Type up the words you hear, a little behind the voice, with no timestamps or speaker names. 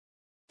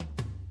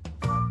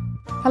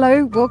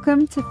Hello,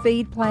 welcome to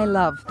Feed, Play,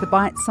 Love, the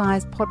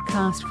bite-sized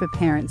podcast for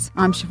parents.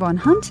 I'm Siobhan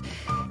Hunt.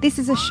 This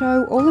is a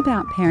show all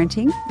about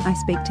parenting. I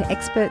speak to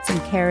experts and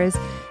carers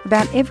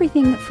about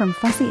everything from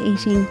fussy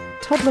eating,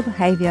 toddler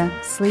behaviour,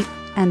 sleep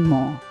and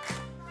more.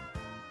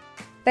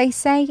 They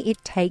say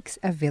it takes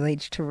a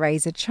village to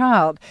raise a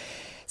child.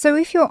 So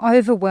if you're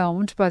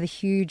overwhelmed by the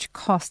huge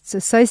costs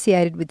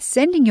associated with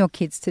sending your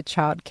kids to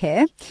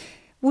childcare,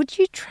 would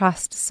you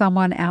trust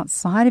someone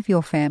outside of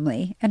your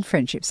family and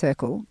friendship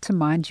circle to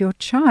mind your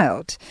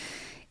child,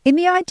 in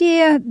the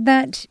idea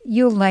that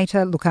you'll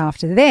later look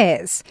after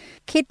theirs?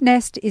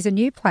 KidNest is a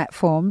new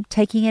platform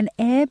taking an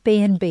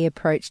Airbnb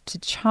approach to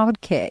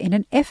childcare in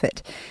an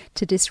effort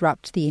to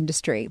disrupt the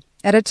industry,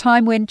 at a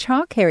time when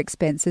childcare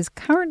expenses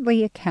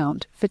currently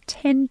account for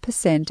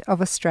 10% of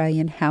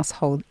Australian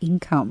household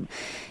income.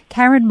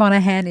 Karen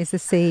Monaghan is the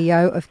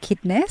CEO of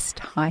KidNest.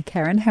 Hi,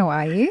 Karen. How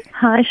are you?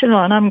 Hi,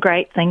 Siobhan. I'm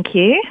great, thank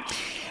you.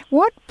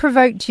 What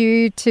provoked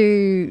you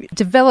to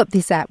develop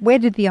this app? Where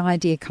did the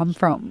idea come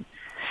from?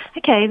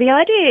 Okay, the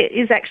idea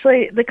is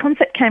actually, the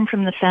concept came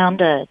from the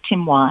founder,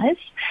 Tim Wise.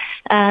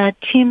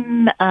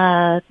 Tim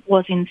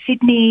was in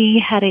Sydney,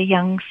 had a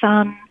young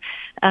son.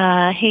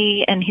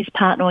 He and his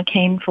partner were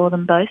keen for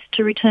them both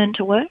to return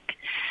to work.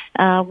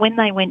 When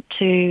they went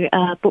to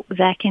book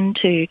Zach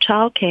into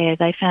childcare,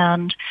 they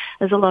found,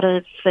 as a lot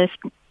of first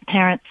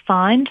parents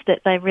find,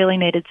 that they really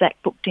needed Zach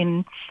booked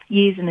in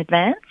years in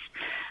advance.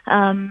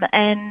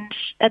 And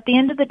at the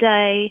end of the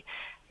day,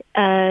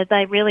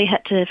 they really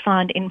had to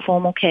find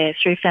informal care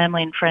through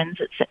family and friends,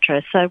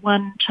 etc. So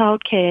one,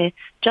 childcare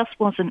just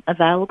wasn't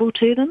available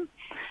to them.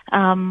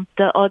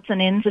 The odds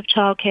and ends of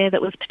childcare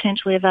that was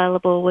potentially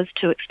available was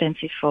too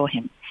expensive for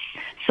him.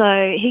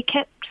 So he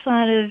kept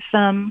sort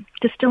of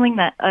distilling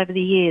that over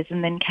the years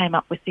and then came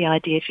up with the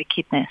idea for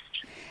KidNest.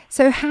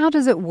 So how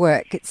does it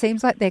work? It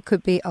seems like there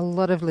could be a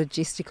lot of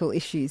logistical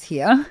issues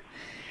here.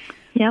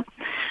 Yep.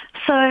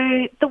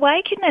 So the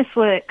way KidNest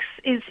works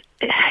is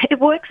it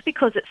works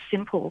because it's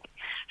simple.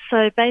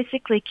 So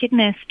basically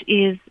KidNest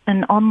is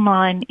an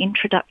online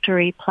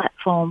introductory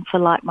platform for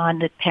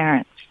like-minded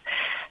parents.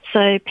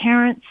 So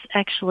parents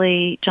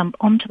actually jump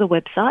onto the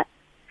website.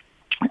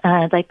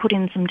 They put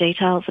in some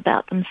details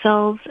about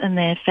themselves and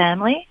their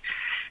family,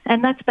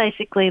 and that's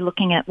basically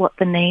looking at what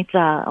the needs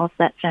are of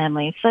that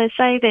family. So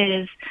say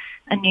there's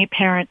a new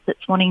parent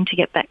that's wanting to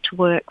get back to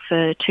work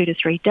for 2 to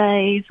 3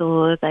 days,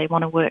 or they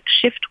want to work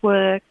shift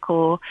work,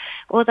 or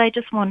they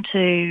just want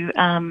to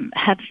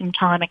have some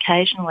time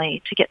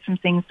occasionally to get some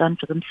things done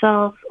for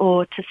themselves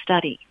or to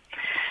study.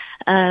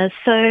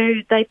 So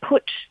they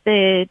put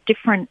their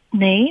different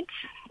needs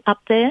up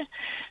there.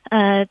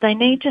 They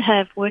need to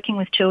have working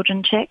with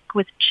children check,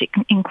 which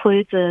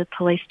includes a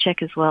police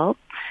check as well.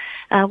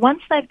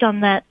 Once they've done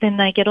that, then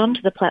they get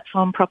onto the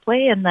platform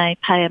properly and they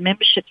pay a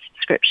membership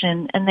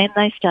subscription, and then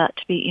they start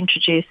to be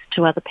introduced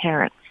to other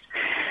parents.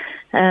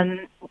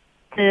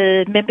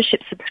 The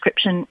membership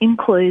subscription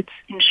includes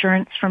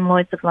insurance from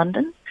Lloyd's of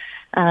London,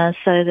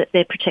 so that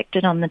they're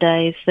protected on the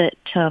days that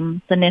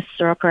the nests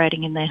are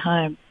operating in their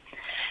home.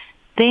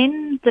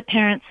 Then the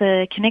parents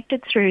are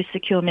connected through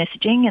secure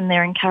messaging, and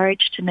they're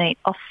encouraged to meet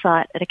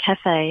off-site at a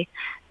cafe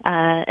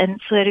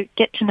and sort of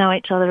get to know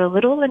each other a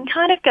little and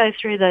kind of go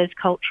through those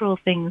cultural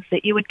things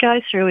that you would go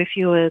through if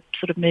you were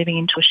sort of moving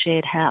into a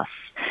shared house,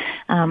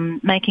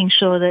 making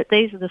sure that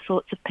these are the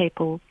sorts of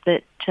people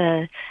that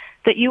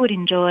you would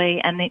enjoy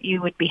and that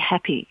you would be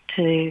happy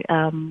to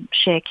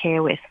share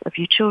care with of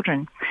your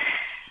children.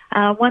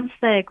 Once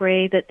they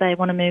agree that they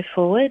want to move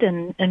forward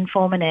and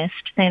form a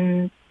nest,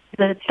 then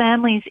the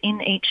families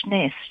in each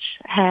nest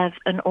have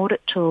an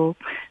audit tool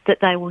that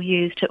they will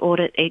use to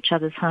audit each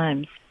other's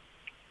homes.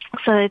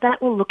 So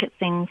that will look at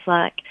things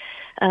like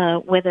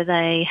whether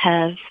they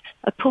have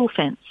a pool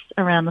fence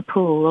around the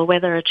pool, or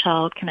whether a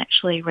child can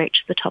actually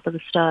reach the top of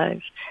the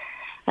stove.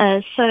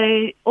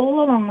 So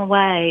all along the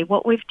way,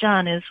 what we've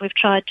done is we've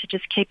tried to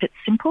just keep it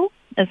simple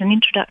as an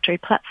introductory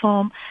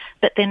platform,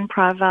 but then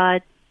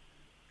provide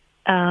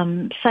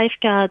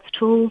safeguards,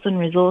 tools and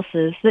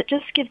resources that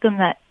just give them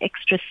that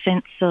extra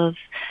sense of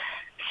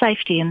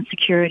safety and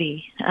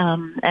security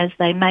as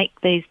they make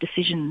these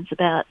decisions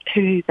about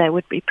who they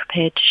would be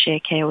prepared to share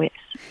care with.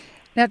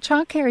 Now,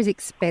 childcare is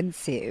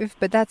expensive,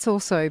 but that's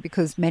also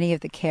because many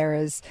of the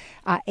carers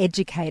are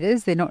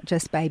educators. They're not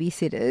just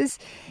babysitters.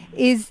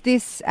 Is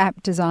this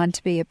app designed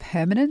to be a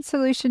permanent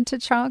solution to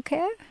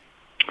childcare?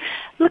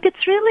 Look,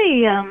 it's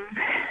really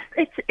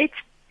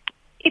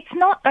it's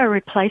not a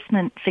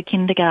replacement for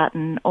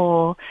kindergarten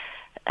or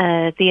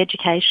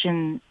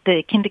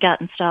the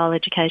kindergarten-style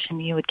education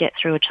you would get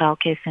through a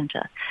childcare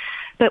centre.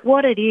 But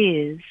what it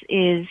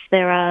is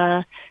there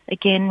are,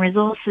 again,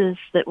 resources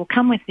that will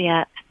come with the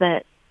app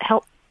that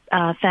help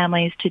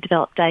families to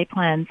develop day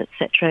plans,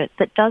 etc.,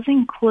 that does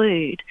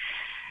include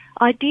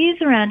ideas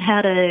around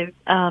how to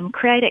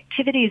create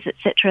activities,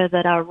 etc.,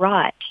 that are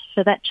right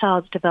for that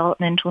child's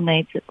developmental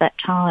needs at that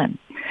time.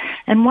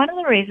 And one of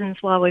the reasons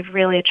why we've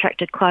really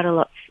attracted quite a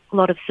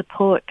lot of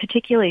support,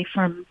 particularly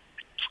from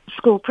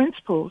school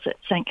principals at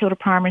St Kilda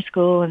Primary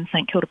School and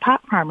St Kilda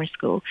Park Primary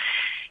School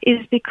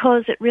is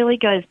because it really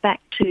goes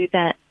back to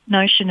that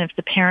notion of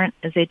the parent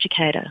as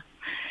educator.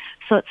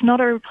 So it's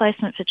not a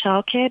replacement for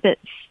childcare, but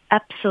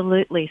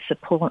absolutely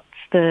supports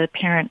the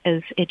parent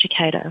as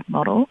educator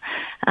model,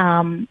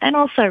 and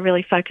also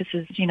really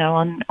focuses,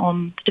 on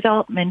the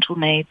developmental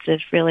needs of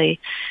really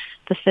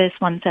the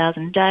first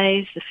 1,000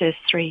 days, the first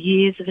 3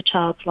 years of a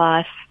child's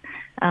life,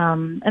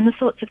 and the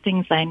sorts of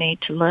things they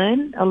need to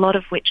learn, a lot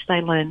of which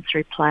they learn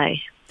through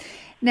play.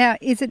 Now,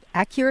 is it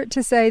accurate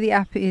to say the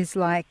app is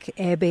like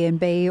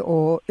Airbnb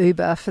or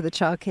Uber for the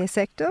childcare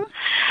sector?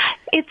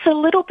 It's a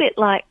little bit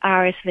like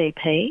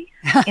RSVP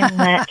in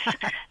that,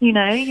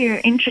 you're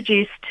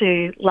introduced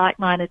to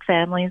like-minded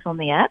families on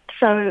the app.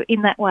 So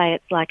in that way,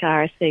 it's like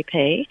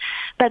RSVP.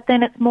 But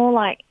then it's more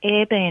like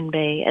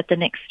Airbnb at the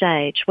next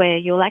stage, where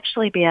you'll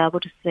actually be able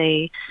to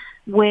see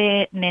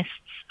where nests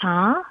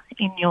are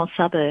in your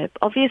suburb.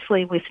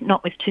 Obviously,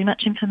 not with too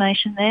much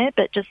information there,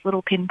 but just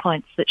little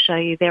pinpoints that show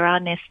you there are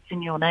nests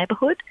in your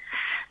neighbourhood.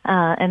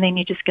 And then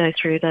you just go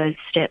through those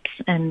steps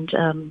and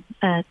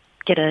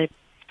get a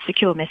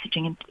secure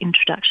messaging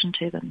introduction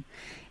to them.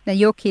 Now,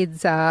 your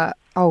kids are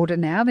older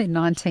now. They're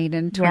 19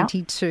 and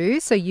 22,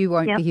 so you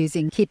won't be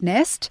using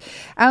KidNest.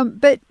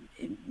 But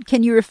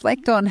can you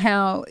reflect on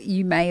how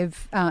you may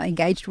have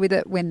engaged with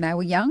it when they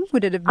were young?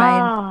 Would it have made...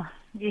 Oh,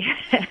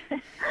 yeah,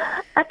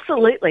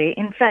 absolutely.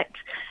 In fact,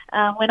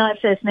 when I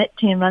first met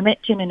Tim, I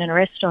met Tim in a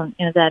restaurant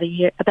about a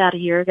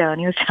year ago, and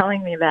he was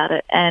telling me about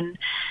it. And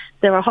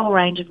there were a whole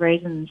range of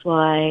reasons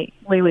why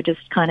we were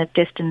just kind of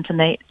destined to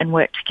meet and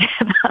work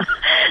together.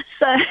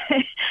 So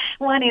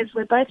one is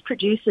we're both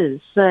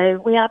producers.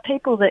 So we are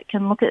people that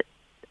can look at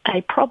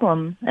a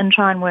problem and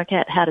try and work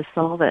out how to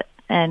solve it.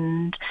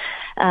 And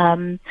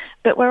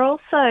but we're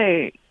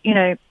also,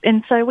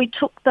 and so we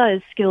took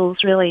those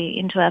skills really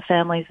into our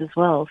families as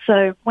well.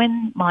 So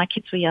when my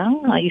kids were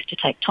young, I used to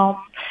take Tom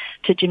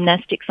to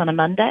gymnastics on a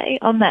Monday.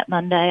 On that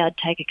Monday, I'd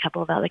take a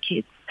couple of other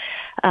kids.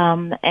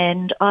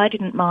 And I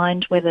didn't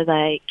mind whether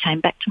they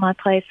came back to my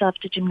place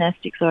after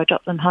gymnastics or I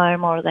dropped them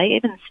home, or they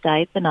even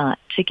stayed the night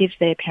to give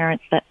their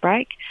parents that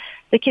break.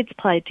 The kids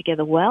played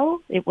together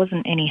well. It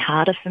wasn't any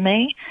harder for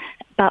me.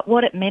 But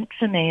what it meant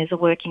for me as a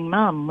working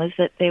mum was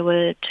that there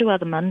were 2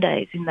 other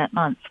Mondays in that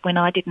month when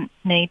I didn't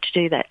need to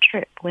do that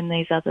trip, when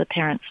these other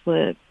parents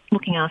were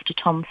looking after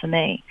Tom for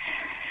me.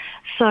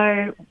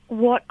 So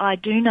what I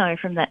do know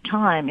from that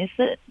time is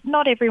that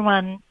not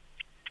everyone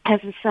has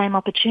the same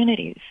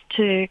opportunities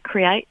to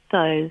create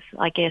those,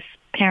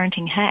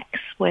 parenting hacks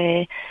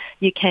where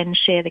you can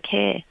share the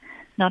care.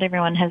 Not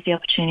everyone has the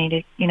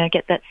opportunity to,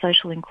 get that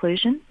social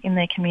inclusion in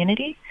their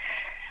community.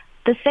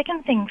 The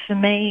second thing for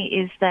me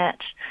is that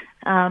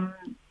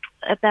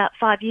about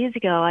 5 years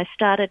ago, I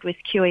started with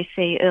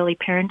QEC Early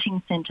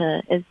Parenting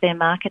Centre as their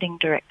marketing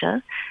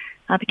director.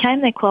 I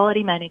became their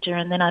quality manager,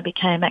 and then I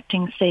became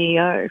acting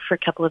CEO for a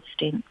couple of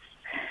stints.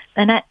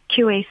 And at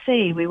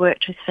QEC, we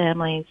worked with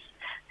families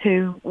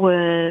who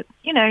were,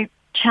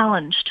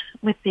 challenged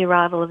with the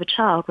arrival of a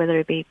child, whether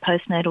it be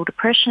postnatal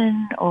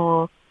depression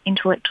or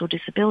intellectual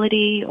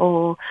disability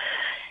or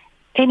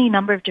any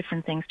number of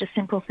different things, just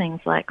simple things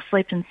like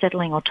sleep and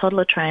settling or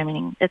toddler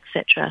training,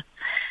 etc.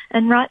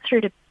 And right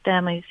through to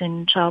families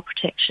in child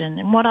protection.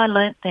 And what I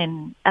learnt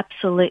then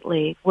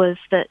absolutely was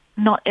that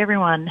not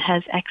everyone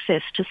has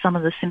access to some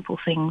of the simple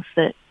things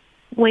that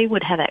we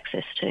would have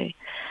access to.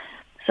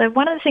 So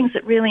one of the things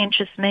that really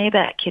interests me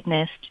about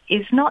KidNest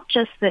is not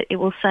just that it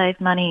will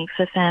save money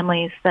for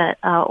families that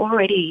are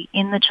already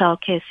in the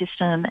childcare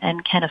system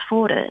and can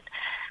afford it,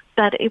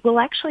 but it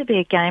will actually be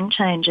a game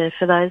changer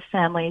for those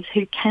families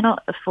who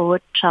cannot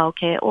afford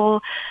childcare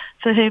or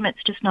for whom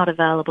it's just not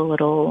available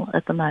at all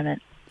at the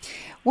moment.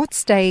 What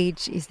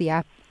stage is the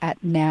app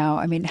at now?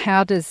 I mean,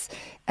 how does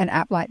an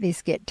app like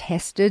this get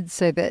tested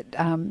so that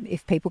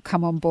if people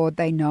come on board,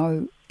 they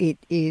know it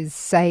is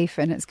safe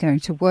and it's going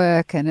to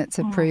work and it's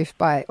approved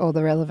by all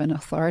the relevant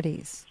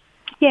authorities?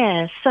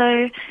 Yeah,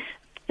 so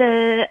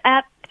the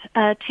app,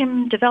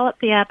 Tim developed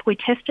the app. We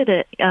tested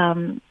it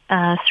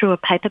through a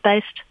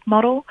paper-based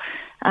model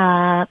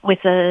with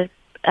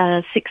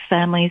 6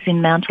 families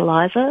in Mount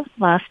Eliza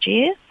last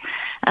year.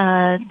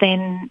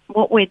 Then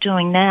what we're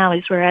doing now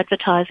is we're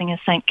advertising a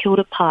St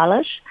Kilda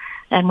pilot,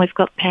 and we've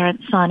got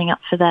parents signing up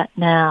for that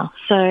now.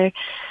 So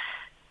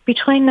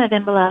between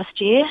November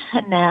last year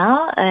and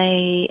now,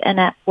 an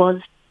app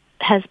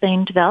has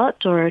been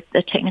developed, or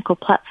a technical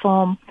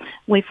platform.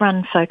 We've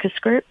run focus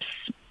groups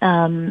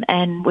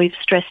and we've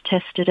stress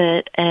tested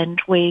it,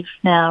 and we've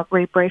now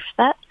rebriefed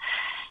that.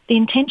 The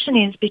intention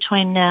is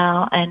between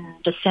now and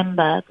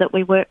December that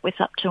we work with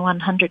up to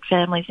 100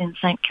 families in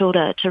St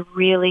Kilda to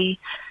really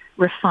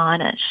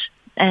refine it.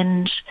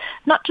 And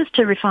not just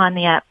to refine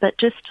the app, but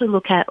just to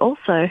look at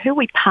also who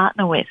we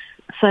partner with,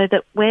 so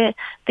that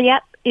the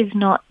app is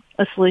not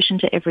a solution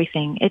to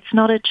everything. It's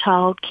not a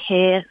child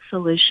care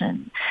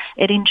solution.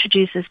 It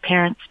introduces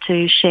parents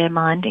to share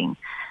minding.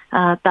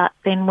 But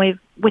then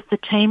with the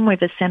team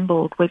we've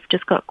assembled, we've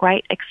just got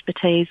great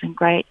expertise and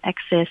great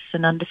access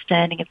and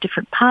understanding of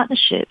different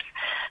partnerships.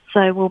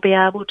 So we'll be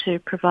able to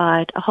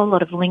provide a whole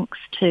lot of links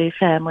to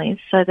families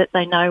so that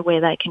they know where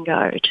they can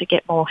go to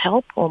get more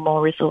help or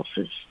more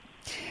resources.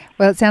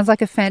 Well, it sounds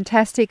like a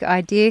fantastic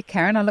idea,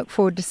 Karen. I look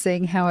forward to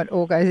seeing how it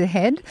all goes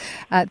ahead.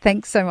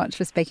 Thanks so much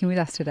for speaking with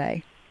us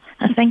today.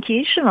 Thank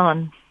you,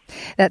 Siobhan.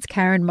 That's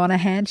Karen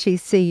Monaghan.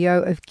 She's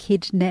CEO of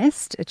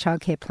KidNest, a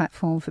childcare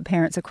platform for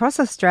parents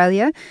across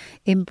Australia,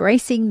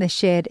 embracing the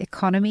shared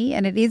economy.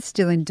 And it is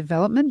still in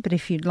development, but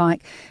if you'd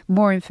like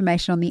more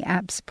information on the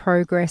app's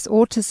progress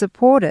or to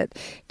support it,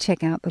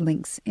 check out the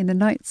links in the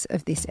notes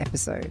of this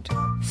episode.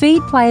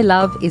 Feed, Play,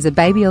 Love is a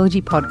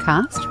babyology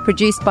podcast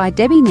produced by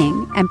Debbie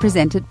Ning and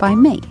presented by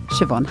me,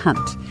 Siobhan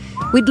Hunt.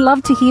 We'd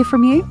love to hear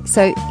from you,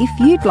 so if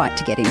you'd like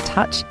to get in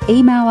touch,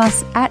 email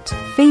us at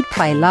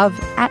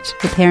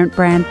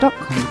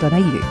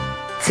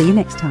feedplaylove@theparentbrand.com.au. See you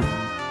next time.